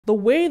the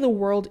way the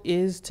world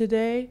is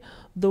today,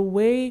 the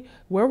way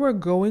where we're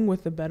going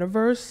with the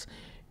metaverse,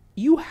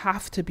 you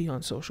have to be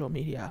on social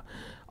media.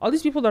 All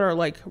these people that are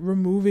like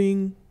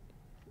removing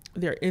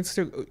their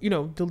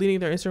deleting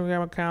their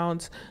Instagram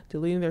accounts,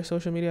 deleting their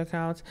social media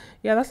accounts.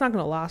 Yeah, that's not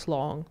going to last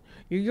long.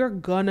 You're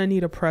going to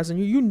need a presence.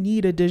 You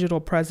need a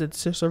digital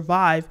presence to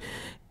survive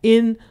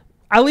in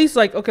at least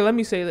like, okay, let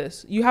me say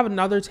this. You have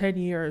another 10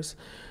 years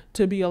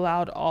to be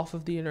allowed off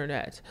of the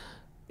internet.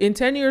 In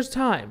 10 years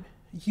time,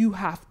 you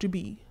have to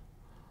be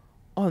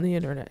on the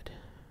internet.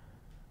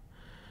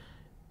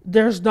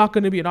 There's not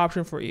going to be an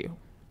option for you.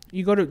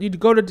 You go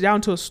to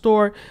down to a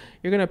store,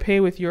 you're going to pay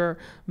with your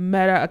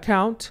Meta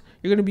account.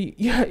 You're going to be,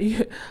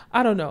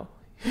 I don't know.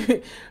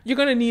 You're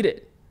going to need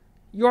it.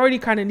 You already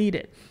kind of need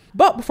it.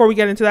 But before we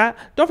get into that,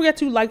 don't forget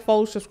to like,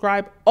 follow,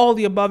 subscribe, all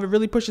the above. It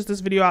really pushes this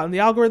video out in the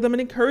algorithm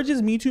and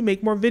encourages me to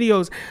make more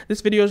videos.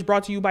 This video is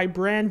brought to you by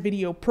Brand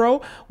Video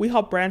Pro. We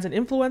help brands and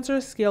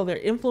influencers scale their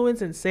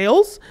influence and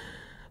sales.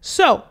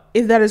 So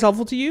if that is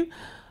helpful to you,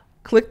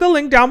 click the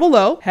link down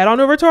below, head on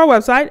over to our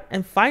website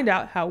and find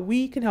out how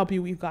we can help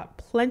you. We've got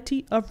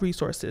plenty of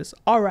resources.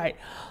 All right,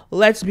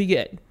 let's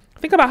begin.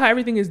 Think about how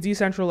everything is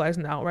decentralized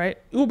now, right?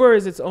 Uber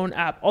is its own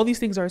app. All these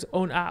things are its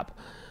own app.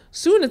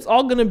 Soon it's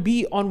all going to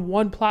be on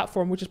one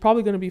platform, which is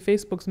probably going to be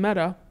Facebook's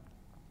Meta.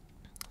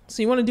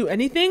 So you want to do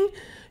anything,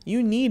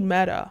 you need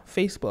Meta,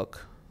 Facebook.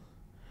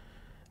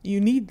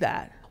 You need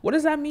that. What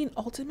does that mean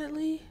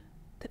ultimately?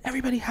 That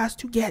everybody has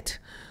to get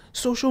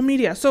social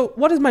media. So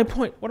what is my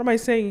point? What am I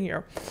saying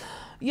here?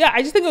 Yeah,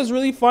 I just think it was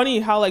really funny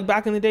how like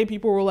back in the day,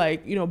 people were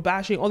like,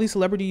 bashing all these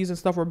celebrities and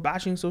stuff were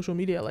bashing social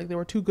media. Like they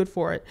were too good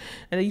for it.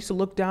 And they used to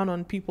look down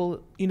on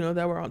people,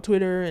 that were on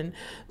Twitter and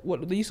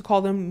what they used to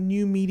call them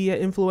new media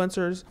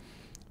influencers.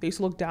 They used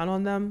to look down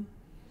on them.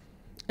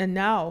 And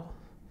now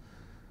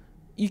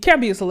you can't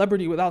be a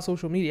celebrity without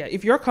social media.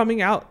 If you're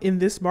coming out in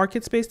this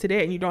market space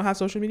today and you don't have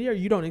social media,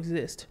 you don't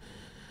exist.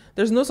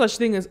 There's no such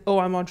thing as, oh,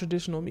 I'm on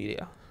traditional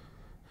media.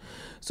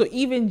 So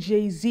even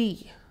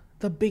Jay-Z,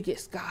 the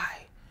biggest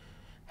guy,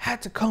 had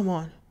to come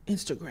on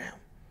Instagram.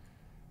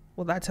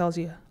 Well, that tells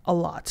you a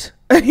lot.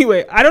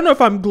 Anyway, I don't know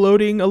if I'm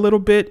gloating a little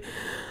bit.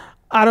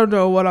 I don't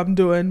know what I'm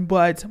doing,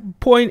 but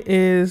point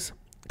is,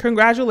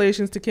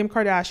 congratulations to Kim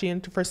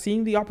Kardashian for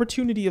seeing the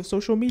opportunity of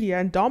social media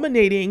and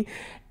dominating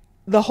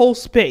the whole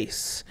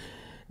space.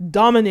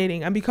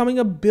 Dominating and becoming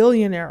a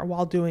billionaire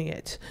while doing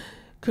it.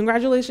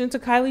 Congratulations to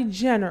Kylie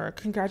Jenner.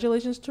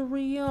 Congratulations to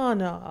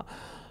Rihanna.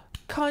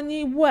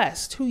 Kanye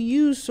West, who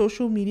used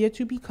social media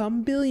to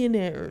become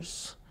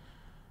billionaires.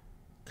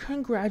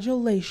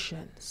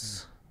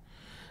 Congratulations.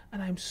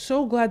 And I'm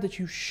so glad that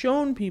you've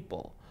shown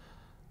people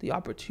the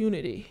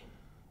opportunity.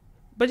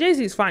 But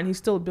Jay-Z is fine. He's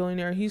still a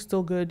billionaire. He's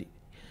still good.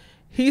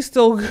 He's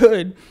still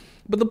good.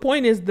 But the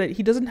point is that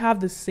he doesn't have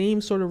the same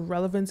sort of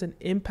relevance and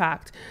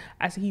impact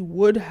as he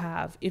would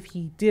have if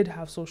he did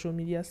have social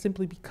media,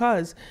 simply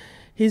because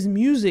his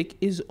music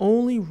is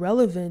only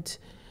relevant.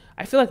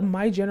 I feel like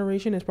my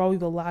generation is probably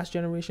the last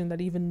generation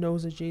that even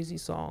knows a Jay-Z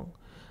song.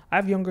 I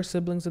have younger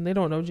siblings and they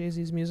don't know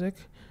Jay-Z's music.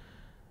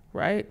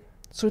 Right?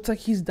 So it's like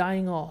he's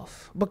dying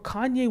off. But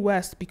Kanye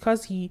West,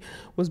 because he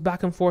was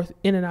back and forth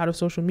in and out of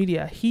social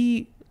media,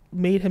 he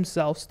made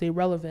himself stay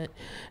relevant.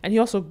 And he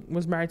also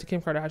was married to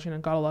Kim Kardashian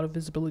and got a lot of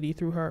visibility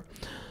through her.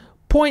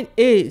 Point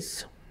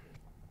is,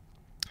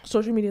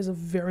 social media is a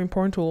very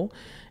important tool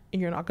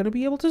and you're not going to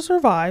be able to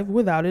survive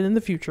without it in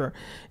the future.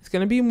 It's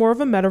going to be more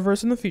of a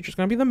metaverse in the future. It's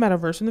going to be the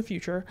metaverse in the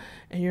future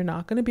and you're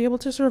not going to be able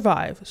to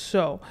survive.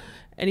 So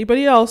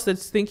anybody else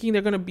that's thinking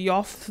they're going to be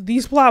off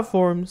these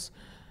platforms,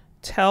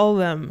 tell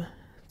them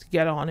to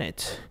get on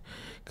it,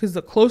 because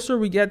the closer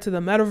we get to the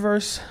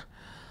metaverse,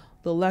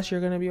 the less you're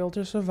going to be able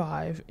to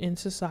survive in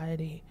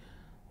society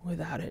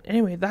without it.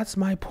 Anyway, that's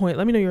my point.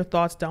 Let me know your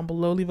thoughts down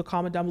below. Leave a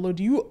comment down below.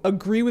 Do you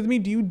agree with me?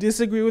 Do you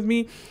disagree with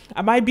me?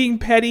 Am I being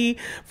petty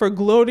for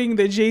gloating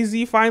that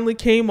Jay-Z finally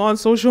came on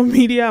social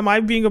media? Am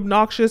I being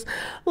obnoxious?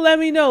 Let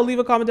me know. Leave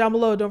a comment down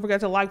below. Don't forget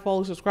to like,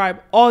 follow,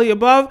 subscribe, all the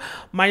above.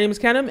 My name is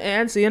Kenim,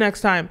 and see you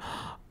next time.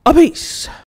 A peace.